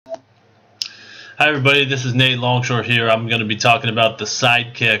Hi everybody, this is Nate Longshore here. I'm going to be talking about the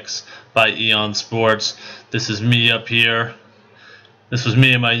SIDEKIQs by Eon Sports. This is me up here. This was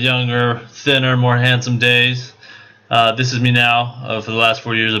me in my younger, thinner, more handsome days. This is me now. For the last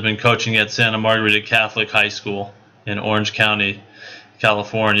 4 years I've been coaching at Santa Margarita Catholic High School in Orange County,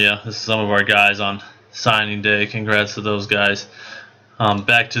 California. This is some of our guys on signing day. Congrats to those guys.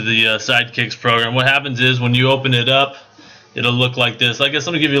 Back to the SIDEKIQs program. What happens is when you open it up, it'll look like this. I guess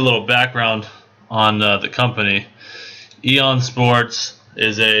let me give you a little background on the company. Eon Sports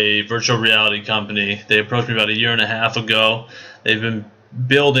is a virtual reality company. They approached me about 1.5 years ago. They've been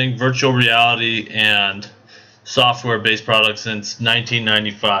building virtual reality and software-based products since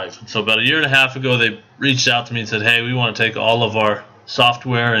 1995. So about 1.5 years ago, they reached out to me and said, hey, we want to take all of our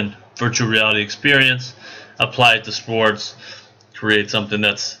software and virtual reality experience, apply it to sports, create something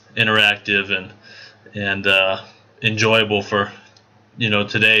that's interactive and enjoyable for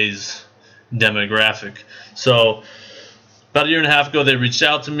today's demographic. So about 1.5 years ago they reached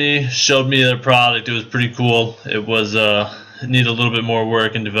out to me, showed me their product. It was pretty cool. It was need a little bit more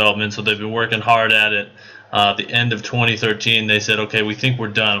work and development, so they've been working hard at it. The end of 2013 they said, okay, we think we're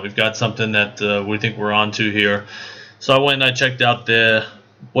done. We've got something that we think we're on to here. So I went and I checked out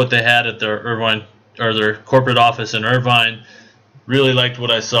what they had at their Irvine, or their corporate office in Irvine. Really liked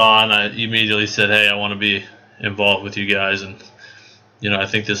what I saw, and I immediately said, hey, I want to be involved with you guys, and I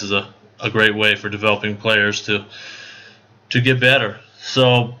think this is a great way for developing players to get better.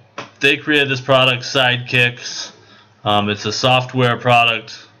 So they created this product, SIDEKIQs. It's a software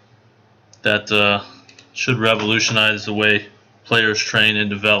product that should revolutionize the way players train and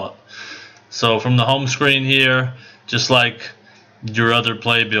develop. So from the home screen here, just like your other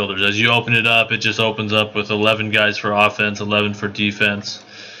play builders, as you open it up, it just opens up with 11 guys for offense, 11 for defense.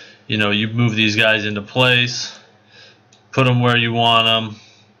 You move these guys into place, put them where you want them,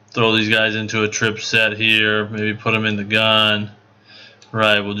 throw these guys into a trip set here, maybe put them in the gun.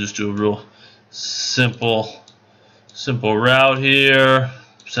 Right, we'll just do a real simple route here,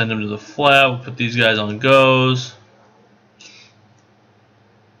 send them to the flat, we'll put these guys on goes.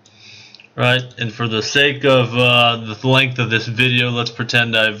 Right, and for the sake of the length of this video, let's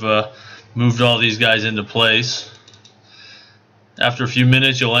pretend I've moved all these guys into place. After a few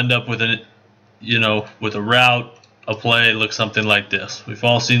minutes, you'll end up with with a route, a play looks something like this. We've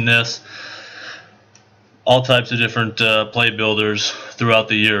all seen this. All types of different play builders throughout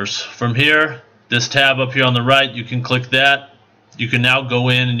the years. From here, this tab up here on the right, you can click that. You can now go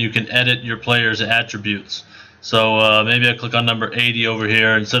in and you can edit your player's attributes. So maybe I click on number 80 over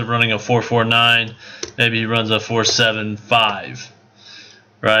here. Instead of running a 4.49, maybe he runs a 4.75.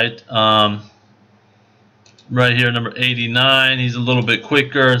 Right? Right here, number 89, he's a little bit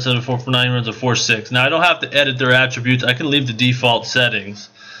quicker. Instead of 4.49, he runs a 4.6. Now I don't have to edit their attributes. I can leave the default settings.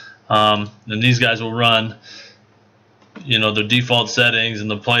 And these guys will run their default settings,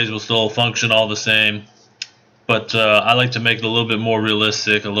 and the plays will still function all the same. But I like to make it a little bit more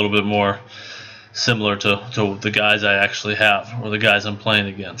realistic, a little bit more similar to the guys I actually have, or the guys I'm playing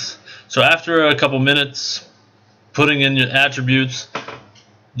against. So after a couple minutes putting in your attributes,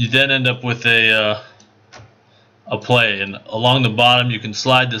 you then end up with a play, and along the bottom you can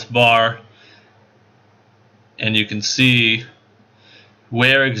slide this bar and you can see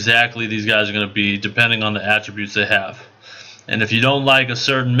where exactly these guys are going to be depending on the attributes they have. And if you don't like a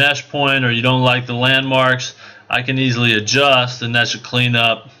certain mesh point, or you don't like the landmarks, I can easily adjust, and that should clean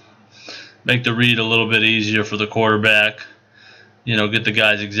up, make the read a little bit easier for the quarterback, get the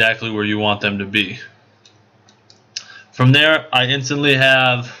guys exactly where you want them to be. From there, I instantly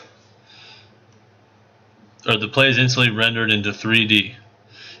have, or the play is instantly rendered into 3D.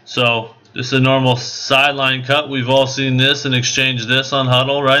 So this is a normal sideline cut. We've all seen this and exchanged this on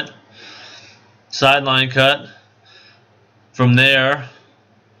Huddle, right? Sideline cut. From there,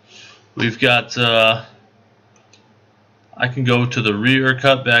 we've got, I can go to the rear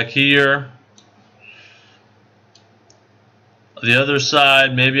cut back here. The other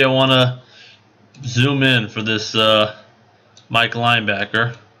side, maybe I want to zoom in for this Mike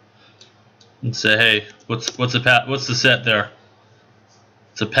linebacker and say, hey, what's the set there?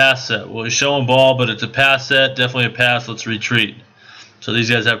 It's a pass set. Well, he's showing ball, but it's a pass set. Definitely a pass. Let's retreat. So these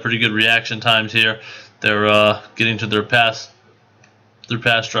guys have pretty good reaction times here. They're getting to their pass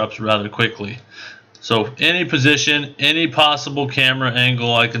drops rather quickly. So any position, any possible camera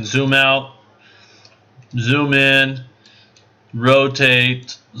angle, I can zoom out, zoom in,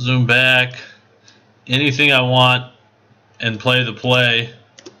 rotate, zoom back, anything I want, and play the play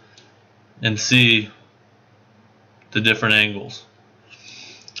and see the different angles.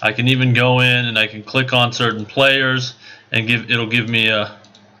 I can even go in and I can click on certain players and it'll give me a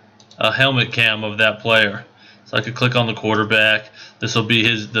a helmet cam of that player. So I could click on the quarterback. This will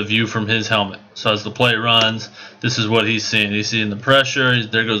be the view from his helmet. So as the play runs, this is what he's seeing. He's seeing the pressure.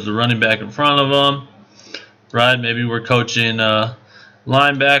 There goes the running back in front of him. Right? Maybe we're coaching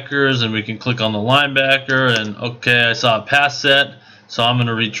linebackers, and we can click on the linebacker, and okay, I saw a pass set, so I'm going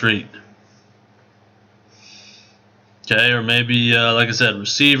to retreat. Okay, or maybe, like I said,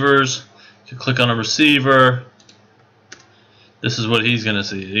 receivers. You click on a receiver. This is what he's going to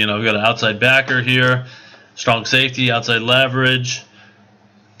see. You know, we've got an outside backer here, strong safety, outside leverage.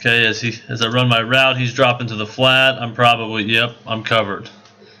 Okay, as I run my route, he's dropping to the flat. I'm probably, yep, I'm covered.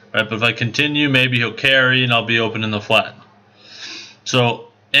 Right, but if I continue, maybe he'll carry, and I'll be open in the flat. So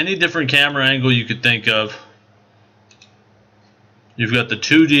any different camera angle you could think of. You've got the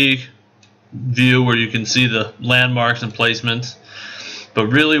 2D view where you can see the landmarks and placements, but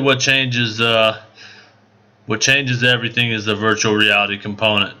really what changes everything is the virtual reality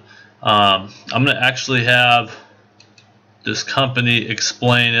component. I'm going to actually have this company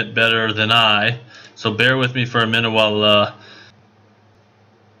explain it better than I, so bear with me for a minute while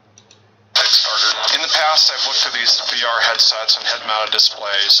I've looked at these VR headsets and head-mounted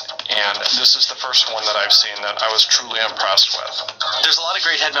displays, and this is the first one that I've seen that I was truly impressed with. There's a lot of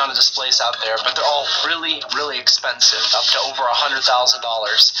great head-mounted displays out there, but they're all really, really expensive, up to over $100,000.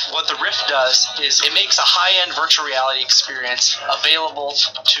 What the Rift does is it makes a high-end virtual reality experience available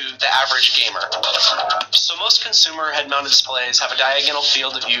to the average gamer. So most consumer head-mounted displays have a diagonal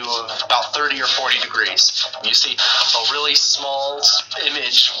field of view of about 30 or 40 degrees. You see a really small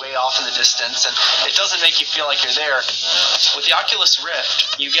image way off in the distance, and it doesn't make you feel like you're there. With the Oculus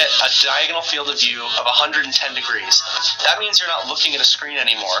Rift, you get a diagonal field of view of 110 degrees. That means you're not looking at a screen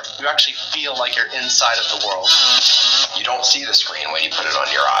anymore. You actually feel like you're inside of the world. You don't see the screen when you put it on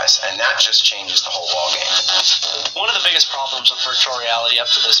your eyes, and that just changes the whole ballgame. One of the biggest problems with virtual reality up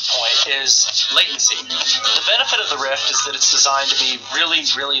to this point is latency. The benefit of the Rift is that it's designed to be really,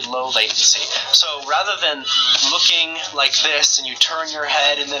 really low latency. So rather than looking like this and you turn your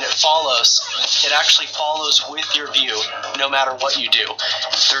head and then it follows, it actually follows with your view no matter what you do.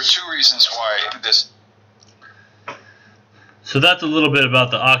 There are two reasons why this. So that's a little bit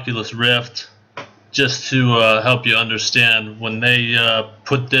about the Oculus Rift, just to help you understand. When they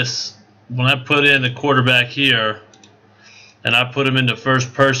when I put in a quarterback here and I put him into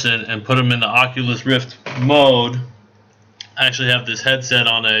first person and put him in the Oculus Rift mode, I actually have this headset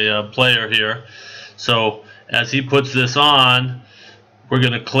on a player here. So as he puts this on, we're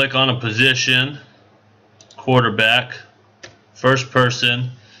going to click on a position, quarterback, first person,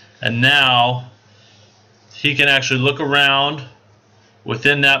 and now he can actually look around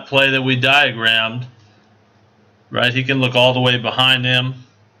within that play that we diagrammed. Right, he can look all the way behind him,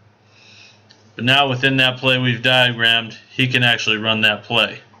 but now within that play we've diagrammed, he can actually run that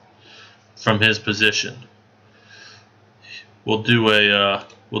play from his position. We'll do a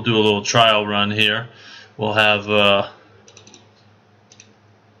little trial run here. We'll have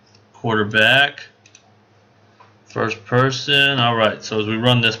quarterback, first person. All right, so as we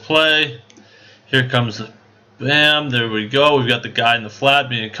run this play, here comes the bam, there we go. We've got the guy in the flat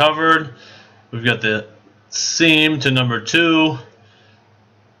being covered. We've got the seam to number 2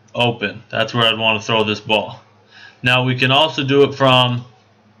 open. That's where I'd want to throw this ball. Now we can also do it from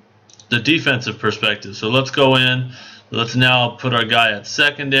the defensive perspective. So let's go in. Let's now put our guy at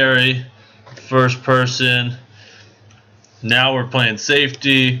secondary, first person. Now we're playing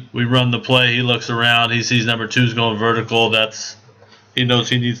safety. We run the play. He looks around. He sees number 2's going vertical. He knows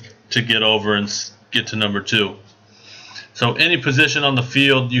he needs to get over and get to number 2. So any position on the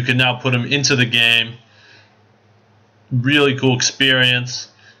field, you can now put him into the game. Really cool experience.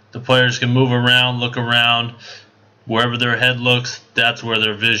 The players can move around, look around. Wherever their head looks, that's where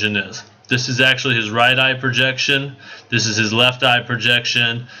their vision is. This is actually his right eye projection. This is his left eye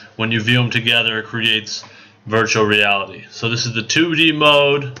projection. When you view them together, it creates virtual reality. So this is the 2D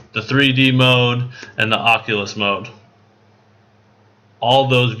mode, the 3D mode, and the Oculus mode. All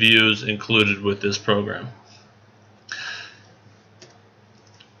those views included with this program.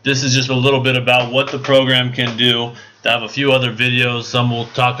 This is just a little bit about what the program can do. I have a few other videos. Some will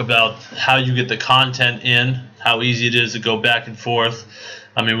talk about how you get the content in, how easy it is to go back and forth.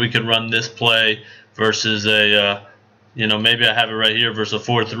 I mean, we could run this play versus a, maybe I have it right here versus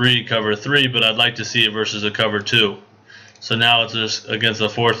a 4-3, cover 3, but I'd like to see it versus a cover 2. So now it's just against a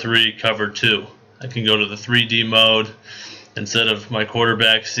 4-3, cover 2. I can go to the 3D mode. Instead of my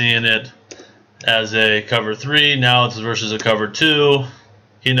quarterback seeing it as a cover 3, now it's versus a cover 2.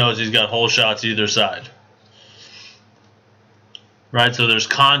 He knows he's got hole shots either side. Right, so there's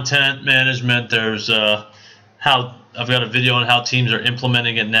content management, there's how I've got a video on how teams are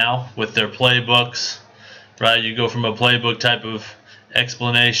implementing it now with their playbooks. Right, you go from a playbook type of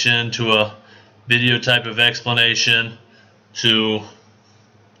explanation to a video type of explanation to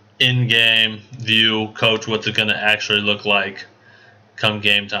in-game view, coach, what's it going to actually look like come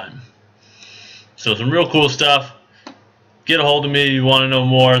game time. So some real cool stuff. Get a hold of me if you want to know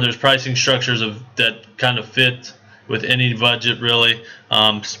more. There's pricing structures that kind of fit with any budget, really.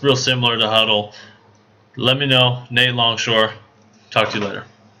 It's real similar to Huddle. Let me know. Nate Longshore. Talk to you later.